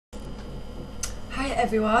Hi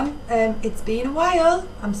everyone, it's been a while,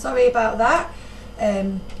 I'm sorry about that.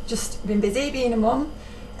 Just been busy being a mum.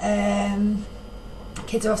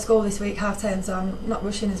 Kids are off school this week, half term, so I'm not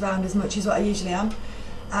rushing around as much as what I usually am.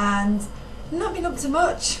 And not been up to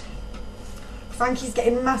much. Franki's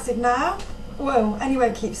getting massive now. Whoa, and he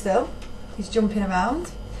won't keep still. He's jumping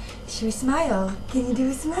around. Should we smile? Can you do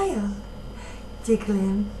a smile? Tickle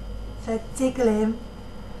him. Tickle him.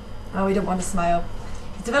 Oh, we don't want to smile.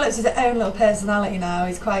 He's developed his own little personality now.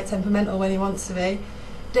 He's quite temperamental when he wants to be.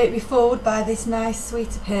 Don't be fooled by this nice,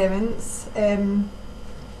 sweet appearance. I'm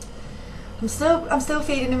still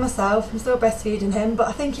feeding him myself. I'm still breastfeeding him, but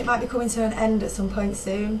I think it might be coming to an end at some point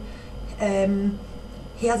soon.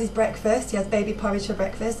 He has his breakfast. He has baby porridge for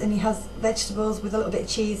breakfast, and he has vegetables with a little bit of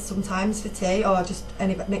cheese sometimes for tea, or just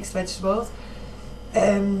any mixed vegetables.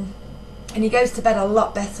 And he goes to bed a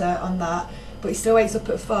lot better on that. But he still wakes up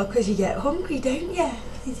at 4 because you get hungry, don't you?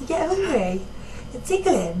 Does he get hungry? You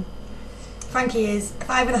tickle him. Frankie is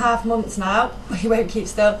 5.5 months now. He won't keep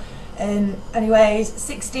still. And he weighs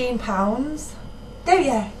 16 pounds. Don't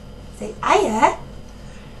you? Say, hiya.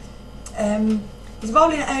 He's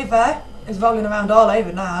rolling over. He's rolling around all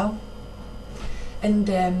over now. And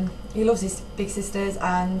he loves his big sisters,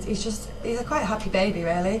 and he's a quite happy baby,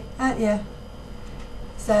 really, aren't you?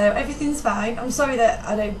 So everything's fine. I'm sorry that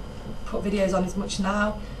I don't put videos on as much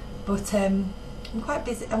now, but I'm quite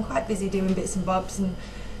busy doing bits and bobs and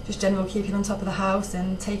just general keeping on top of the house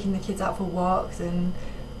and taking the kids out for walks and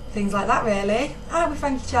things like that, really. Aren't we,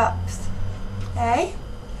 Frankie chaps? Hey?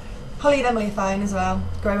 Holly and Emily are fine as well,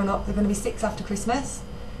 growing up. They're going to be 6 after Christmas.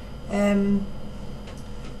 They're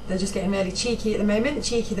just getting really cheeky at the moment,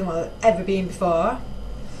 cheekier than what they've ever been before.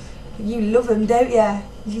 You love them, don't you?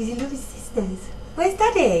 You love his sisters. Where's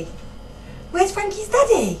Daddy? Where's Frankie's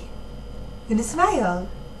Daddy? Gonna smile?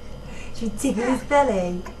 Shall we tickle his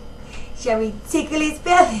belly? Shall we tickle his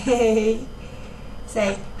belly?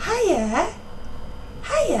 Say, hiya,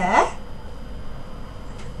 hiya.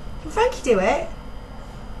 Can Frankie do it?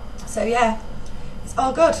 So yeah, it's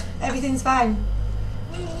all good. Everything's fine.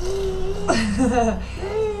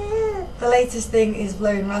 The latest thing is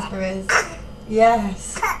blowing raspberries.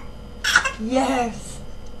 Yes. Yes.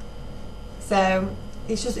 So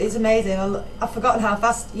it's amazing. I've forgotten how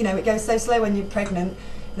fast, you know, it goes so slow when you're pregnant,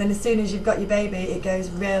 and then as soon as you've got your baby, it goes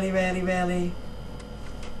really, really, really,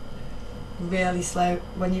 really slow.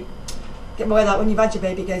 When you get more like when you've had your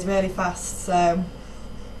baby, it goes really fast. So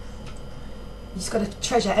you just got to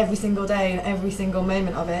treasure every single day and every single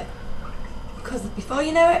moment of it, because before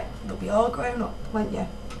you know it, they'll be all grown up, won't you?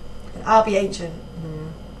 And I'll be ancient.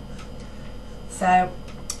 So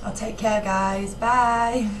I'll take care, guys.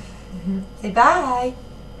 Bye. Say bye.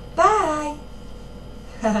 Bye.